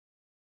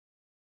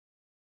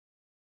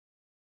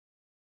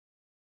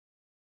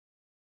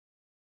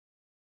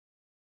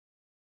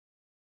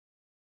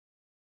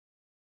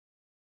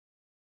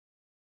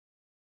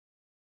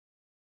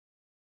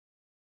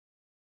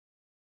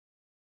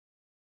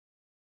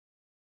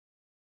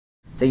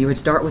So you would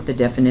start with the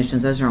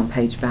definitions. Those are on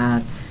page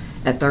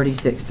 5 at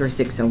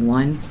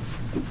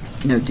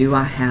 363601. Do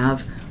I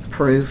have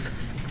proof?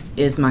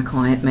 Is my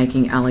client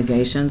making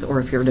allegations? Or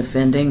if you're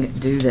defending,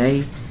 do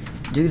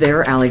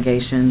their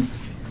allegations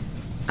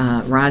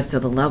rise to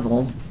the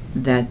level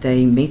that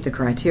they meet the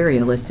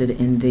criteria listed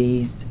in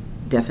these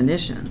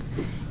definitions?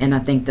 And I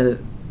think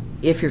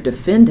if you're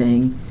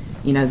defending,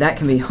 that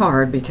can be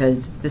hard,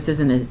 because this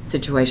isn't a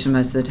situation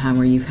most of the time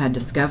where you've had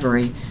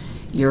discovery.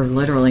 You're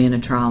literally in a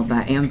trial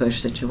by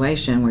ambush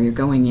situation where you're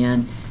going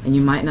in and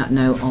you might not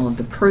know all of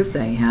the proof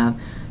they have.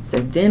 So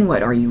then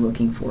what are you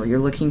looking for? You're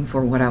looking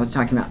for what I was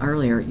talking about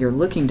earlier. You're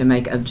looking to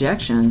make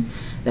objections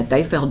that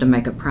they failed to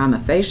make a prima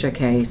facie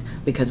case,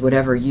 because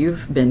whatever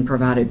you've been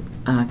provided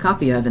a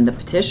copy of in the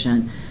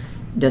petition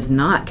does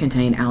not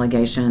contain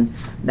allegations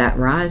that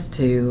rise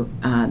to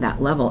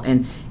that level.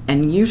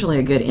 And usually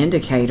a good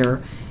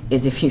indicator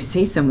is if you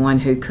see someone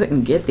who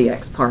couldn't get the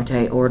ex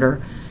parte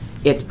order,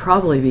 it's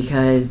probably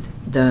because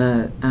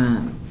the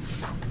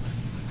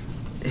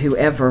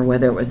whoever,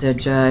 whether it was a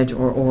judge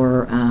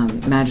or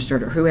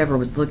magistrate or whoever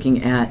was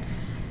looking at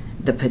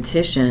the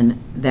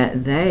petition,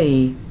 that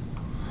they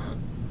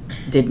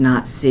did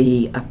not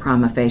see a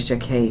prima facie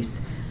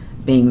case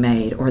being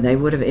made, or they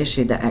would have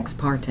issued the ex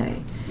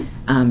parte.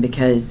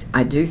 Because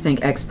I do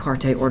think ex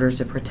parte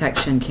orders of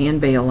protection can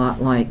be a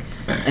lot like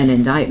an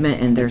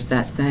indictment, and there's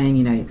that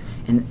saying,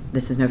 and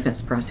this is no offense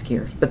to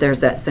prosecutors, but there's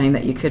that saying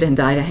that you could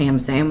indict a ham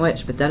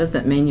sandwich, but that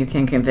doesn't mean you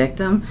can convict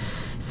them.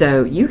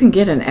 So you can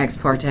get an ex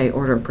parte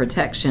order of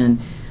protection,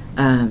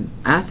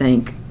 I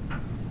think,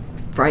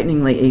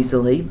 frighteningly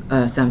easily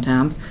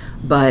sometimes,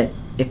 but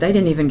if they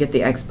didn't even get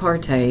the ex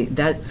parte,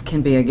 that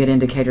can be a good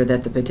indicator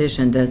that the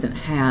petition doesn't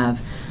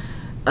have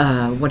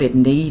what it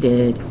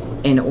needed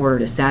in order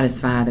to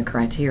satisfy the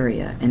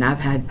criteria. And I've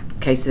had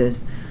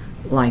cases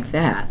like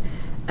that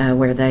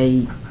where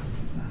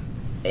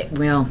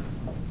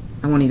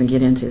I won't even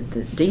get into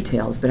the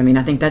details, but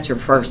I think that's your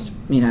first,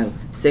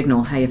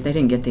 signal. Hey, if they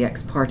didn't get the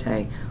ex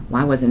parte,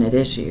 why wasn't it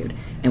issued?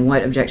 And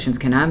what objections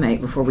can I make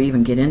before we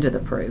even get into the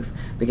proof?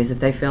 Because if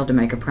they failed to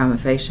make a prima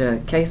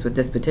facie case with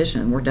this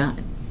petition, we're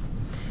done.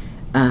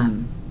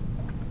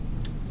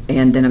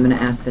 And then I'm going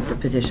to ask that the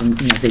petition,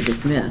 be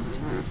dismissed.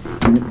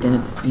 And then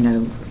it's,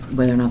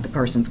 whether or not the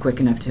person's quick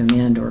enough to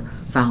amend or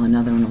file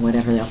another one or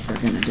whatever else they're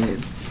going to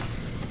do.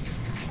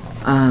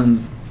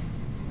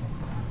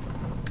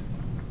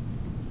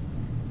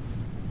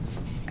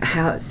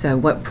 So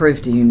what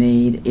proof do you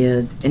need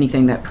is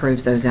anything that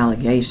proves those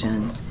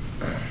allegations,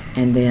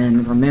 and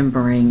then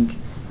remembering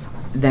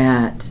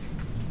that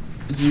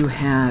you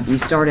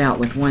start out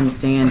with one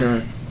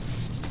standard,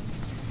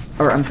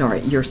 or I'm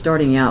sorry, you're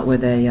starting out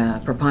with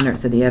a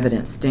preponderance of the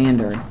evidence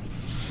standard.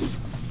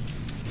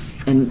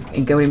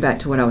 And going back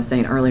to what I was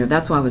saying earlier,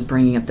 that's why I was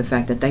bringing up the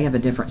fact that they have a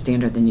different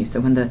standard than you. So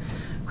when the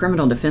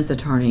criminal defense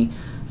attorney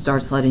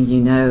starts letting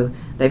you know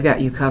they've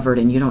got you covered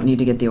and you don't need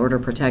to get the order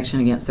of protection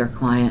against their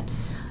client,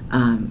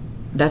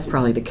 that's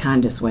probably the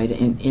kindest way to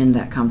end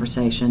that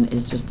conversation,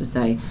 is just to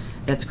say,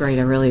 that's great,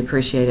 I really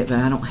appreciate it, but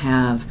I don't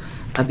have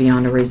a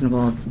beyond a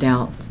reasonable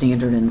doubt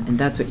standard, and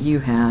that's what you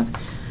have,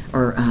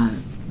 or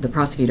the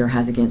prosecutor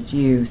has against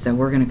you, so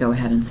we're going to go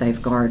ahead and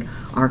safeguard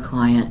our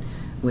client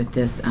with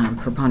this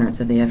preponderance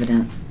of the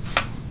evidence,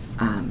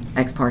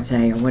 ex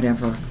parte or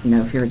whatever.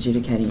 If you're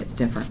adjudicating, it's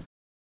different.